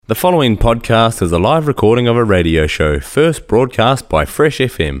The following podcast is a live recording of a radio show first broadcast by Fresh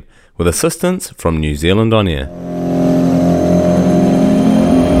FM with assistance from New Zealand On Air.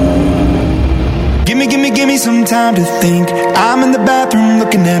 Give me some time to think. I'm in the bathroom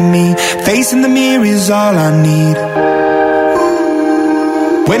looking at me. Facing the mirror is all I need.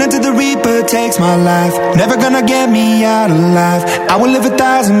 Wait until the Reaper takes my life. Never gonna get me out alive. I will live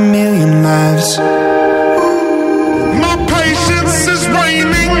 1,000 million lives. My patience is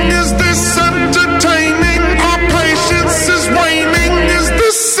waning. Is this entertaining? My patience is waning. Is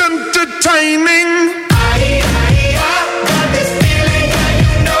this entertaining?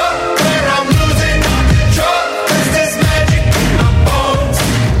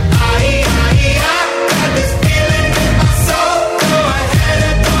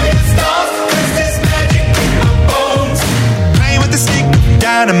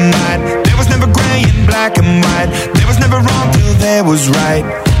 Dynamite. There was never grey and black and white. There was never wrong till there was right.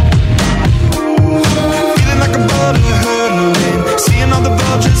 Feeling like a boulder hurtling, seeing all the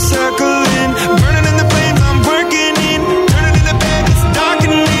vultures circling, burning in the flames I'm working in, turning in the bed it's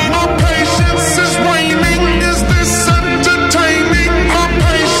darkening. My patience is waning. Is this entertaining? My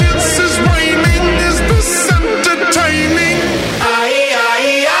patience is waning. Is this entertaining?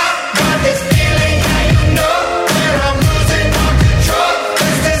 Got this feeling, yeah, you know, where I'm losing all control.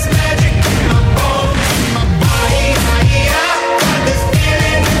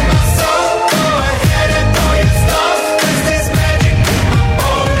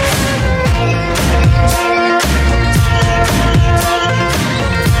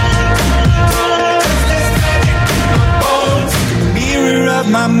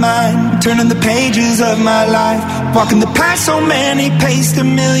 My mind, turning the pages of my life, walking the path so many paced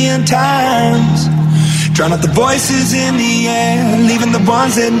 1,000,000 times, drown out the voices in the air, leaving the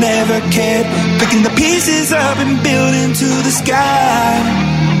ones that never cared, picking the pieces up and building to the sky.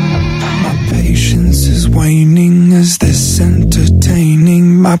 My patience is waning. Is this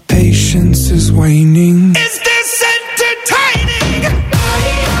entertaining? My patience is waning. Is this entertaining?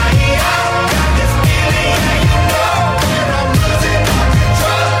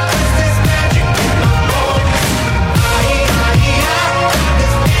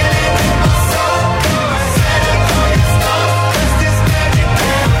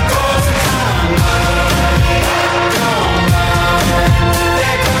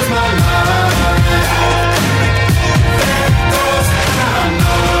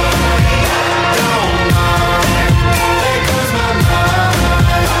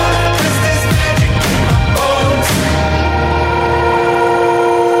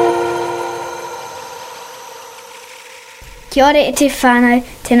 Kia ora e te whānau,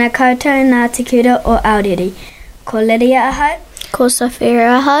 tēnā koutou nā te kura o Aorere. Ko Lydia ahau. Ko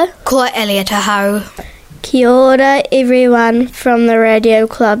Sophia ahau. Ko Elliot ahau. Kia ora everyone from the radio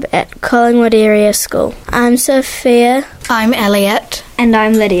club at Collingwood Area School. I'm Sophia. I'm Elliot. And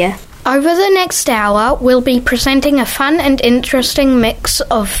I'm Lydia. Over the next hour, we'll be presenting a fun and interesting mix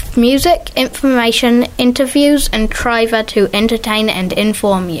of music, information, interviews, and trivia to entertain and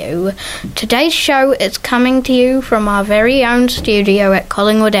inform you. Today's show is coming to you from our very own studio at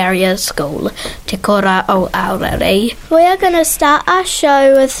Collingwood Area School. Te kora o Aorere. We are going to start our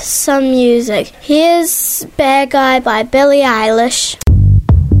show with some music. Here's Bad Guy by Billie Eilish.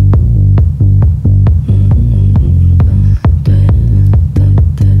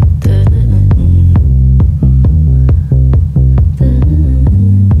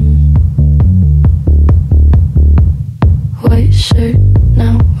 Shirt,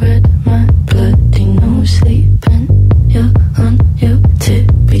 now red, my bloody nose sleeping. You're on your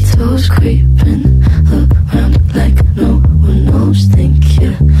tippy toes, creeping around like no one knows. Think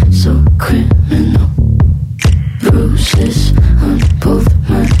you're so criminal. Bruises on both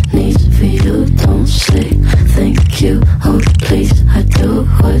my knees for you. Don't say thank you. Oh please, I do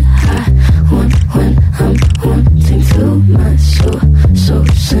what I want when I'm wanting to. My soul so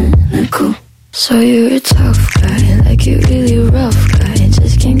cynical. So you're a tough guy, like you really rough guy.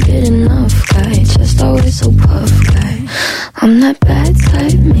 Just can't get enough guy, just always so puff guy. I'm that bad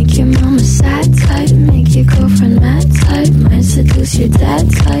type, make your mama sad type, make your girlfriend mad type, might seduce your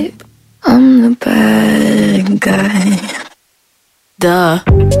dad type. I'm the bad guy. Duh.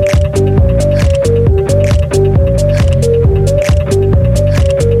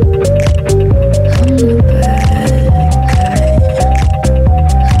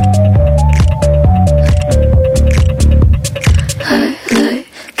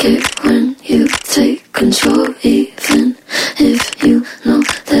 Control, even if you know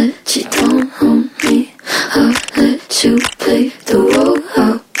that you don't own me. I'll let you play the role.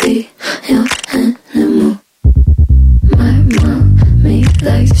 I'll be your animal. My mommy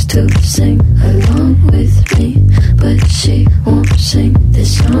likes likes to sing along with me, but she won't sing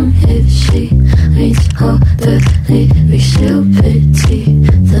this song if she reads all the lyrics. She'll pity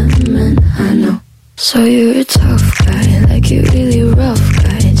the men I know. So you're a tough guy, like you're really rough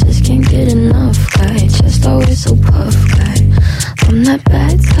guy, just can't get enough guy, just always so puff guy. I'm that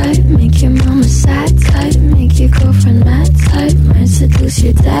bad type, make your mama sad type, make your girlfriend mad type, might seduce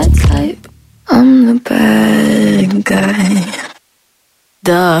your dad type. I'm the bad guy.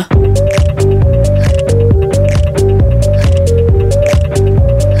 Duh.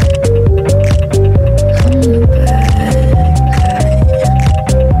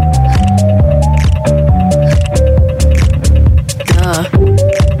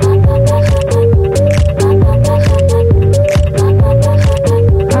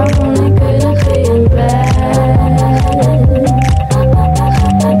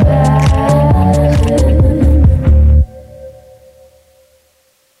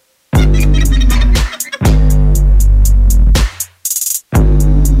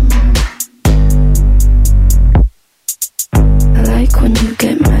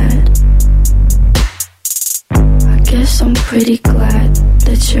 Pretty glad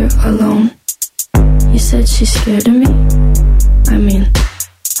that you're alone. You said she's scared of me? I mean,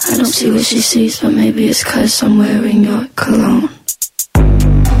 I don't see what she sees, but maybe it's 'cause I'm wearing your cologne. I'm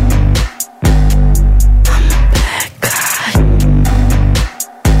a bad guy.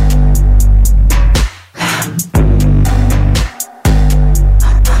 I'm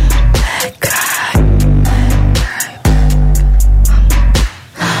a bad guy.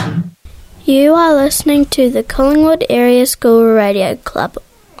 You are listening to the Collingwood Area School Radio Club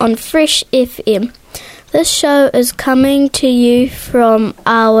on Fresh FM. This show is coming to you from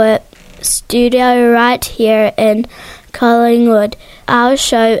our studio right here in Collingwood. Our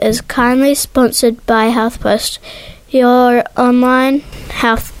show is kindly sponsored by HealthPost, your online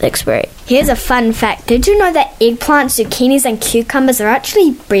health expert. Here's a fun fact. Did you know that eggplants, zucchinis and cucumbers are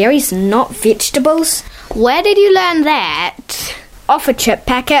actually berries, not vegetables? Where did you learn that? Off a chip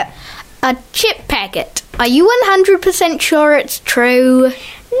packet. A chip packet. Are you 100% sure it's true?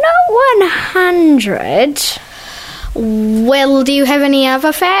 Not 100. Well, do you have any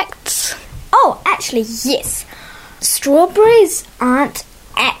other facts? Oh, actually, yes. Strawberries aren't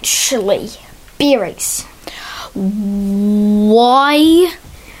actually berries. Why?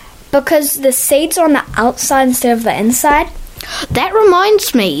 Because the seeds are on the outside instead of the inside. That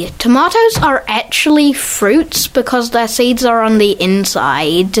reminds me, tomatoes are actually fruits because their seeds are on the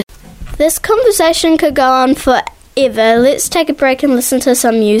inside. This conversation could go on forever. Let's take a break and listen to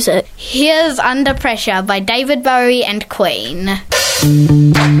some music. Here's Under Pressure by David Bowie and Queen.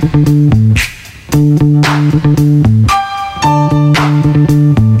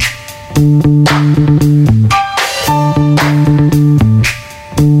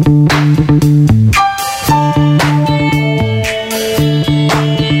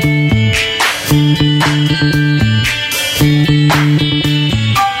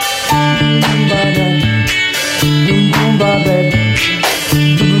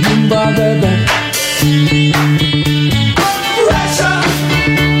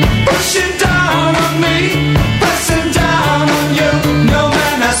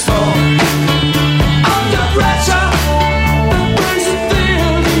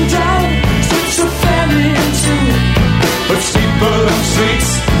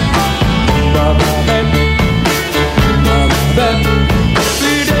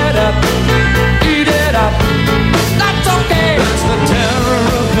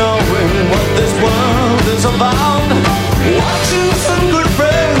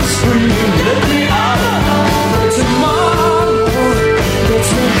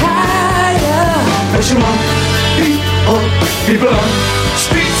 People on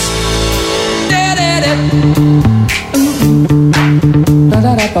streets.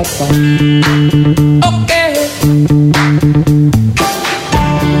 Okay.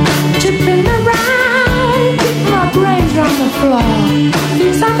 Chipping around, keep my brains on the floor.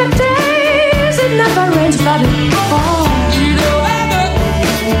 These are the days it never rains, but it falls.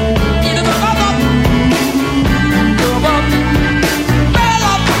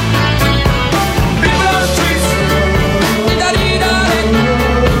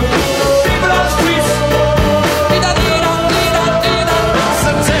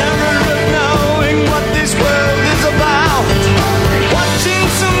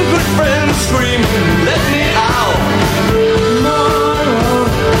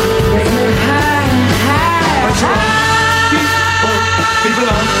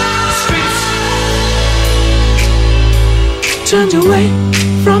 Turned away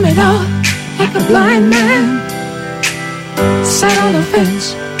from it all like a blind man. Sat on the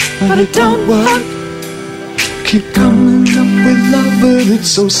fence but it don't work. Keep coming up with love, but it's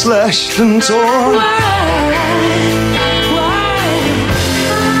so slashed and torn.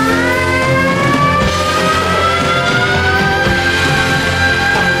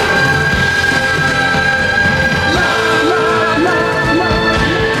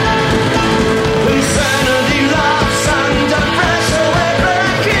 Insanity loves under pressure, we're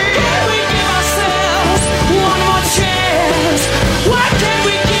breaking. Can we give ourselves one more chance? Why can't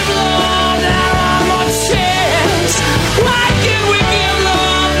we give love that one more chance? Why can't we give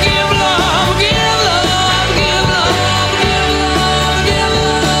love, give love, give love, give love, give love, give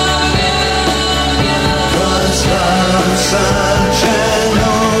love, give love? 'Cause love's such an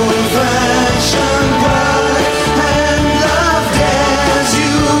old-fashioned word, and love dares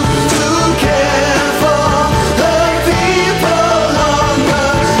you to care for the people on the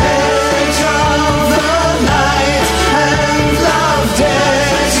edge of the night, and love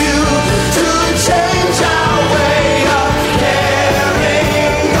dares you to change our way of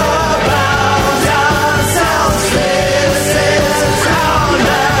caring about ourselves. This is our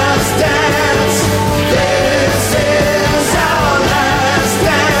last dance. This is our last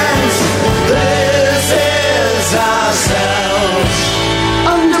dance. This is ourselves.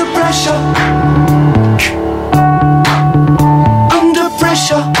 Under pressure. Under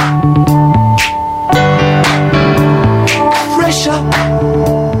pressure. Pressure.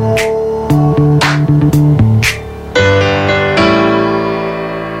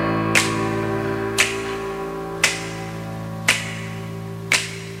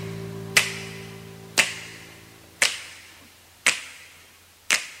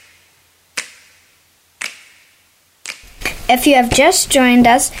 If you have just joined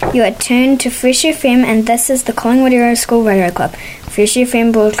us, you are tuned to Fresh FM, and this is the Collingwood Area School Radio Club. Fresh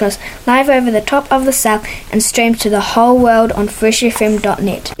FM broadcasts live over the top of the south and streams to the whole world on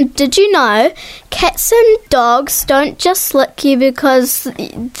freshfm.net. Did you know cats and dogs don't just lick you because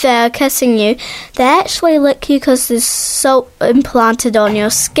they're kissing you? They actually lick you because there's salt implanted on your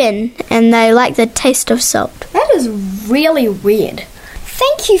skin and they like the taste of salt. That is really weird.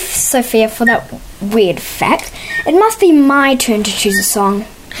 Thank you, Sophia, for that weird fact. It must be my turn to choose a song.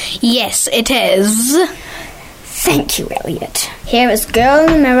 Yes, it is. Thank you, Elliot. Here is Girl in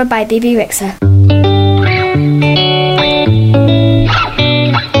the Mirror by BB Rexa.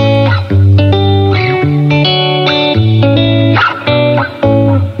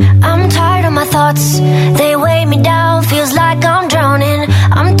 I'm tired of my thoughts, they weigh me down, feels like I'm drowning.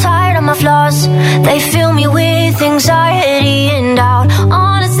 I'm tired of my flaws, they fill me with anxiety and doubt.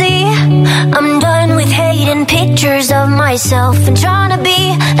 Honestly, I'm done with hating pictures of myself and trying to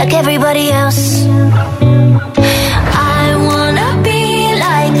be like everybody else. I wanna be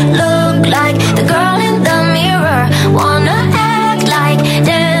like, look like the girl in the mirror. Wanna act like,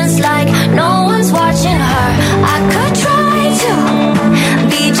 dance like no one's watching her. I could try to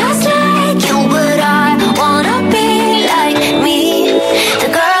be just like you, but I wanna be like me, the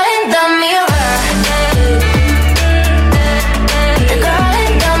girl in the mirror. The girl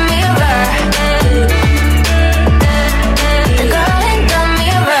in the mirror. The girl in the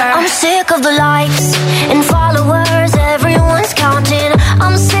mirror. I'm sick of the likes and followers, everyone's counting.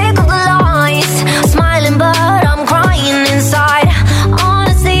 I'm sick of the lies, smiling but I'm crying inside.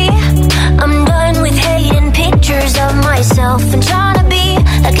 Honestly, I'm done with hating pictures of myself and trying to be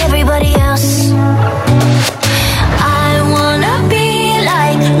like everybody else. I wanna be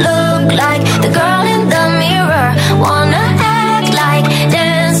like, look like the girl in the mirror. Wanna act like,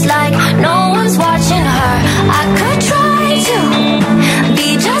 dance like no one's watching her. I could try to be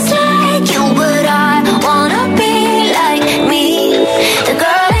just like you, but I wanna be like me, the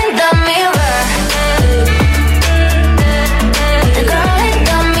girl in the mirror. The girl in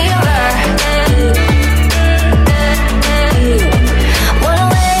the mirror. Wanna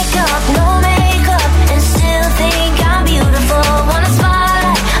wake up, no makeup, and still think I'm beautiful. Wanna smile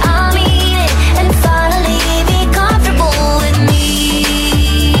like I mean it, and finally be comfortable with me.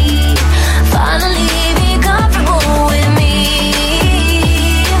 Finally be comfortable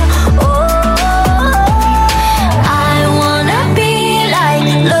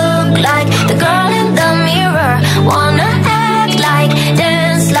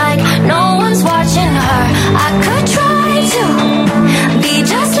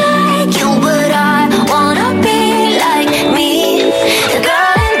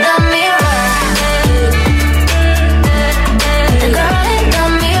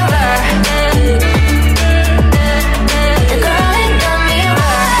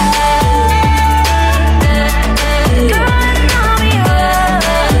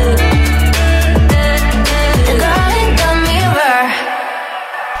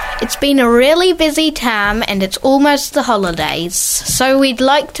It's been a really busy time and it's almost the holidays, so we'd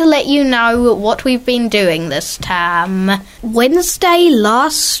like to let you know what we've been doing this time. Wednesday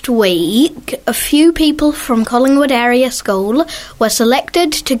last week, a few people from Collingwood Area School were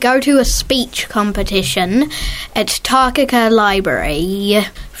selected to go to a speech competition at Takaka Library.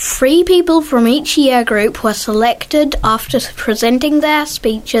 3 people from each year group were selected after presenting their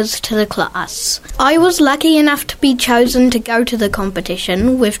speeches to the class. I was lucky enough to be chosen to go to the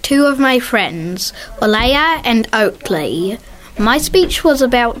competition with 2 of my friends, Olaya and Oakley. My speech was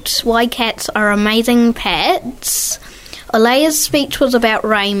about why cats are amazing pets. Olaya's speech was about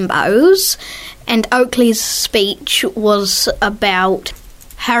rainbows, and Oakley's speech was about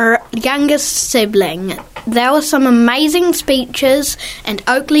her youngest sibling. There were some amazing speeches, and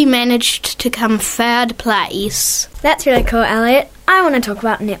Oakley managed to come 3rd place. That's really cool, Elliot. I want to talk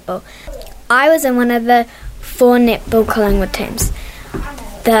about netball. I was in one of the 4 netball Collingwood teams.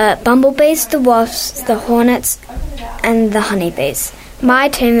 The Bumblebees, the Wasps, the Hornets, and the Honeybees. My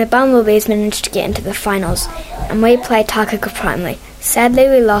team, the Bumblebees, managed to get into the finals, and we played Takaka Primary. Sadly,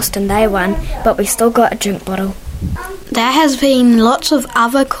 we lost and they won, but we still got a drink bottle. There has been lots of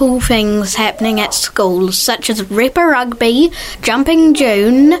other cool things happening at schools, such as Ripper Rugby, Jumping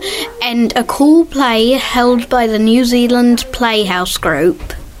June, and a cool play held by the New Zealand Playhouse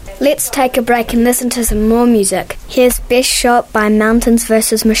Group. Let's take a break and listen to some more music. Here's Best Shot by Mountains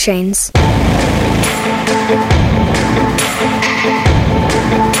vs. Machines.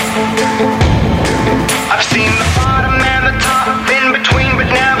 I've seen the bottom and the top, in between but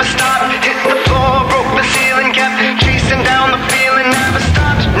never stopped. Hit the floor, broke the ceiling, kept chasing down the feeling, never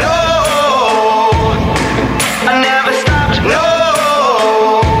stopped. No, I never stopped. No,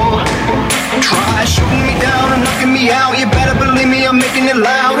 try shooting me down and knocking me out. You better believe me, I'm making it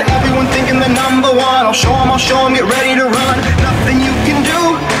loud. Everyone thinking they're number one. I'll show them, get ready to run. Nothing you can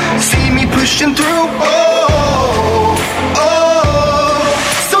do, see me pushing through. Oh, oh,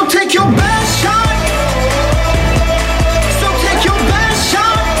 so take your best shot.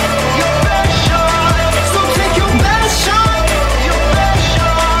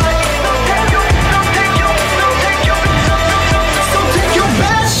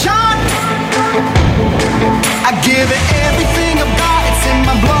 Give it everything I've got, it's in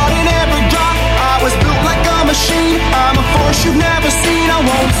my blood in every drop. I was built like a machine, I'm a force you've never seen. I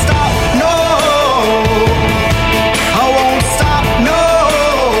won't stop, no, I won't stop, no.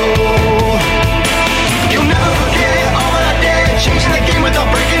 You'll never forget all that I did, changing the game without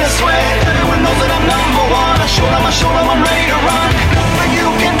breaking a sweat. Everyone knows that I'm number one, I showed them, I'm ready to run. Nothing you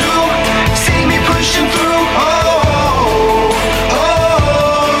can do, see me pushing through. Oh,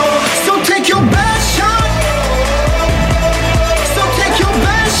 oh, so take your best shot.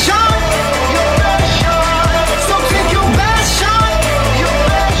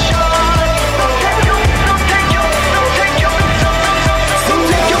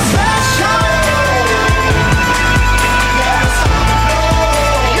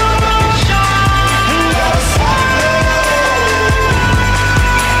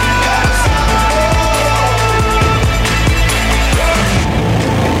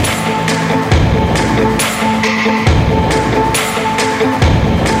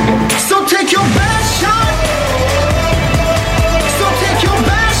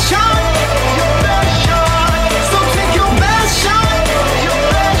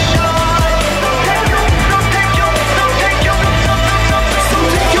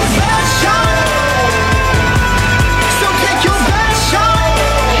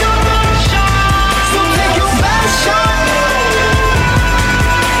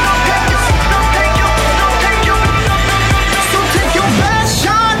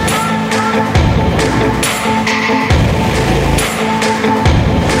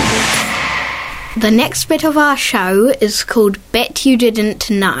 The next bit of our show is called Bet You Didn't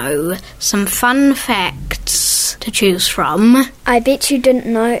Know. Some fun facts to choose from. I bet you didn't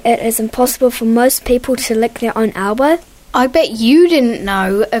know it is impossible for most people to lick their own elbow. I bet you didn't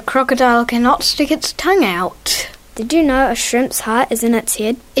know a crocodile cannot stick its tongue out. Did you know a shrimp's heart is in its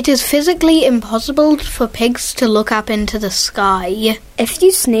head? It is physically impossible for pigs to look up into the sky. If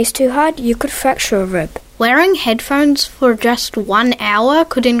you sneeze too hard, you could fracture a rib. Wearing headphones for just 1 hour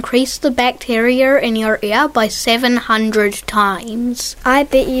could increase the bacteria in your ear by 700 times. I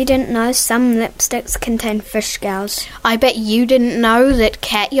bet you didn't know some lipsticks contain fish scales. I bet you didn't know that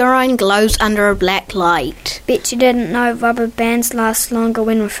cat urine glows under a black light. Bet you didn't know rubber bands last longer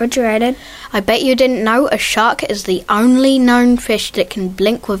when refrigerated. I bet you didn't know a shark is the only known fish that can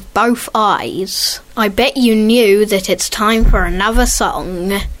blink with both eyes. I bet you knew that it's time for another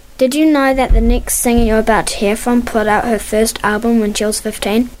song. Did you know that the next singer you're about to hear from put out her first album when she was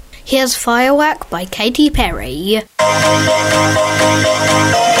 15? Here's Firework by Katy Perry.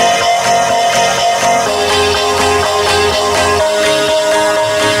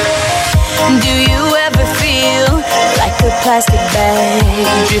 Do you ever feel like a plastic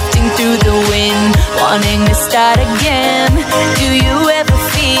bag drifting through the wind, wanting to start again? Do you ever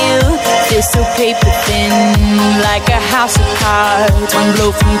feel so paper thin, like a house of cards, one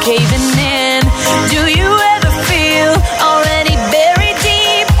blow from caving in? Do you ever feel already buried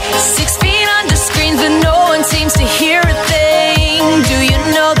deep, 6 feet under screens but no one seems to hear a thing? Do you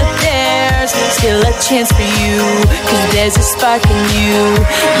know that there's still a chance for you, 'cause there's a spark in you?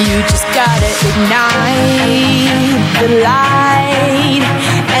 You just gotta ignite the light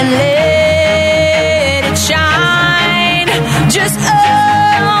and let it shine. Just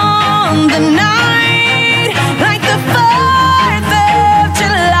on the night, like the 4th of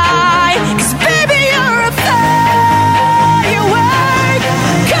July. 'Cause baby, you're a firework.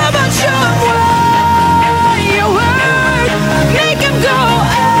 Come on, show 'em what you work. Make 'em go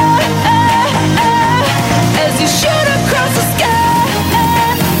as you shoot across the sky.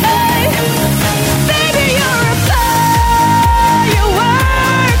 Baby, you're a firework.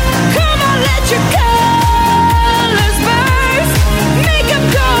 Come on, let your colors burst. Make 'em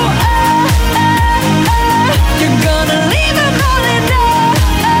go you're gonna leave 'em all in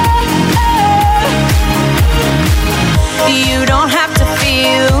You don't have to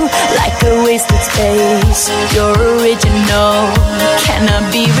feel like a wasted space. You're original, cannot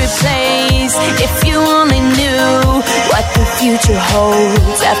be replaced. If you only knew what the future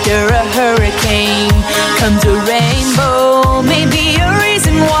holds. After a hurricane comes a rainbow. Maybe a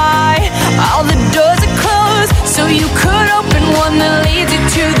reason why all the doors are closed, so you could open one that leads you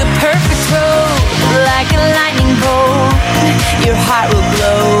to the perfect road. Like a lightning bolt, your heart will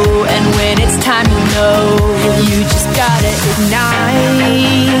glow, and when it's time, you know you just gotta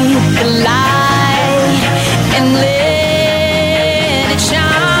ignite the light and let it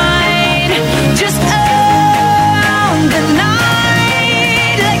shine. Just on the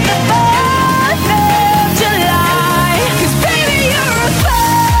night, like the 4th of July. 'Cause baby, you're a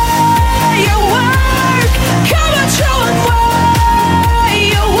firework. Come on, show 'em what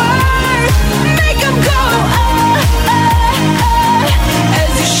you work. Make 'em go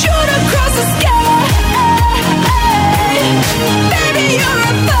as you shoot across the sky. Baby, you're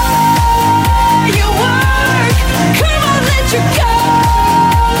a firework. Come on, let your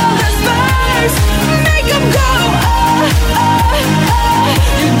colors burst. Make 'em go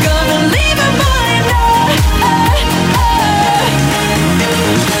you're gonna leave 'em all in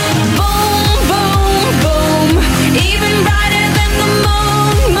Boom, boom, boom. Even brighter than the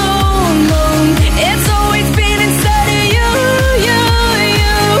moon, moon, moon. It's always been inside of you, you,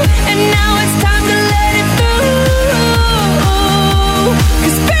 you. And now it's time to let it through.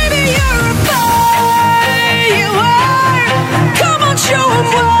 'Cause baby, you're a firework. Come on, show 'em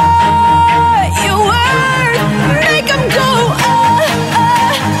what you work. Make 'em go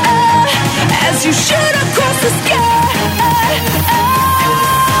as you shoot across the sky.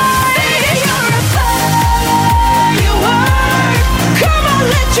 You're a firework. Come on,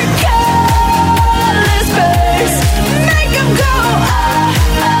 let your colors burst. Make 'em go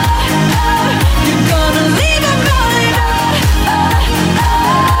you're gonna leave 'em all in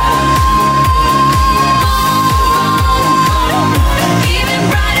even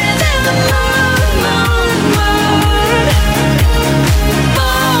brighter than the moon, moon, moon.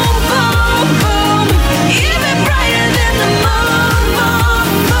 Boom, boom, boom. Even brighter than the moon, moon,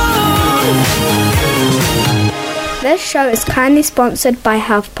 moon. This show is kindly sponsored by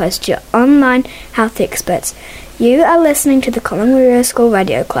HealthPost, your online health experts. You are listening to the Collingwood Area School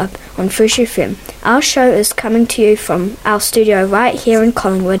Radio Club on Fresh FM. Our show is coming to you from our studio right here in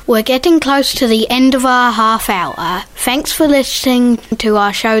Collingwood. We're getting close to the end of our half hour. Thanks for listening to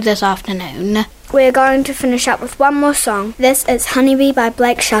our show this afternoon. We're going to finish up with one more song. This is Honeybee by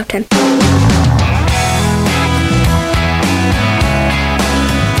Blake Shelton.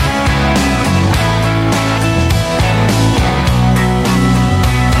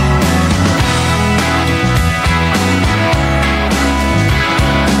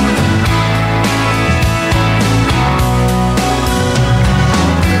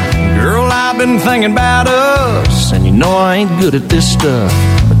 Been thinking about us, and you know I ain't good at this stuff,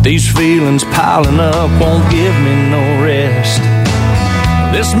 but these feelings piling up won't give me no rest.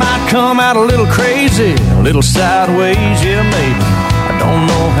 This might come out a little crazy, a little sideways, yeah maybe. I don't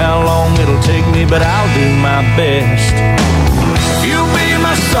know how long it'll take me, but I'll do my best. You'll be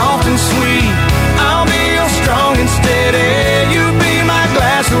my soft and sweet, I'll be your strong and steady. You be my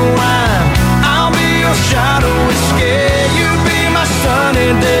glass of wine, I'll be your shot of whiskey. You be my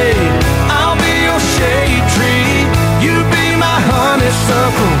sunny day,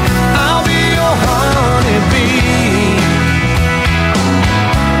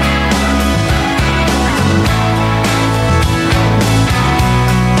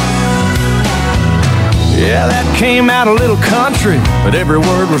 Yeah, that came out a little country, but every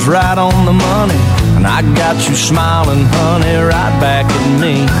word was right on the money. And I got you smiling, honey, right back at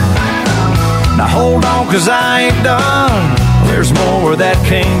me. Now hold on, 'cause I ain't done. There's more where that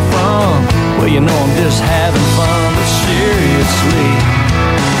came from. Well, you know I'm just having fun, but seriously,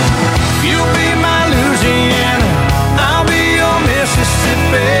 you'll be my Louisiana, I'll be your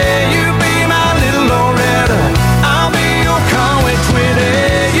Mississippi. You be my little Loretta, I'll be your Conway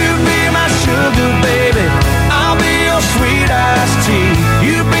Twitty. You be my sugar baby, I'll be your sweet iced tea.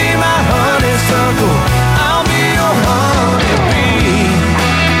 You be my honeysuckle, I'll be your honeybee.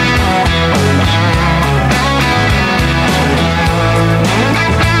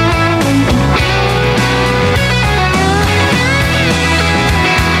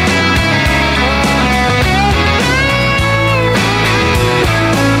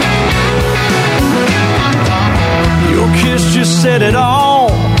 Your kiss just said it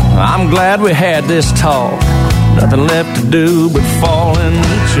all. I'm glad we had this talk. Nothing left to do but fall in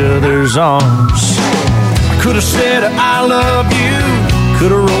each other's arms. I could have said I love you,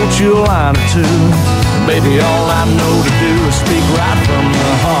 could have wrote you a line or two. Baby, all I know to do is speak right from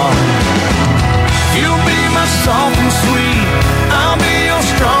the heart. You'll be my soft and sweet, I'll be your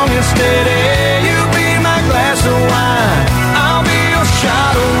strong and steady. You be my glass of wine, I'll be your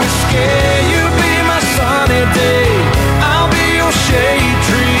shot of whiskey. You be my sunny day, I'll be your shade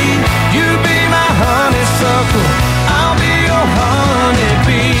tree. You be my honeysuckle, I'll be your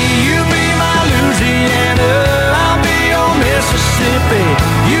honeybee. You be my Louisiana, I'll be your Mississippi.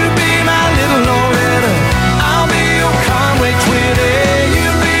 You be my little Loretta, I'll be your Conway Twitty. You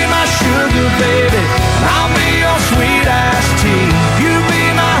be my sugar baby, I'll be your sweet iced tea. You be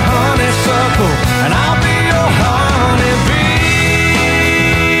my honeysuckle, and I'll be your honeybee.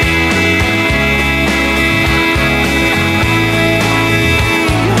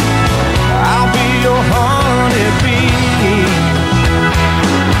 I'll be your honeybee.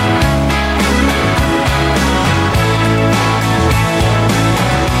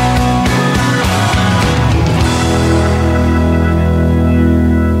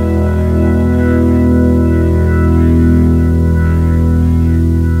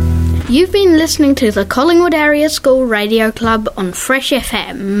 You've been listening to the Collingwood Area School Radio Club on Fresh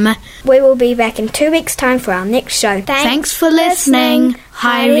FM. We will be back in 2 weeks' time for our next show. Thanks for listening.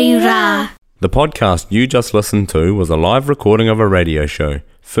 Haere rā. The podcast you just listened to was a live recording of a radio show,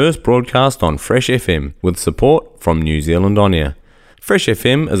 first broadcast on Fresh FM with support from New Zealand On Air. Fresh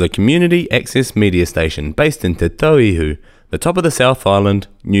FM is a community access media station based in Te Tauihu, the top of the South Island,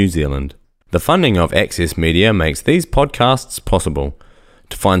 New Zealand. The funding of Access Media makes these podcasts possible.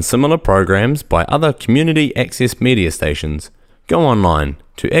 To find similar programs by other community access media stations, go online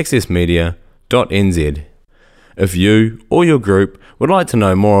to accessmedia.nz. If you or your group would like to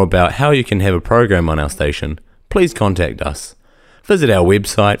know more about how you can have a program on our station, please contact us. Visit our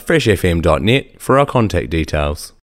website freshfm.net for our contact details.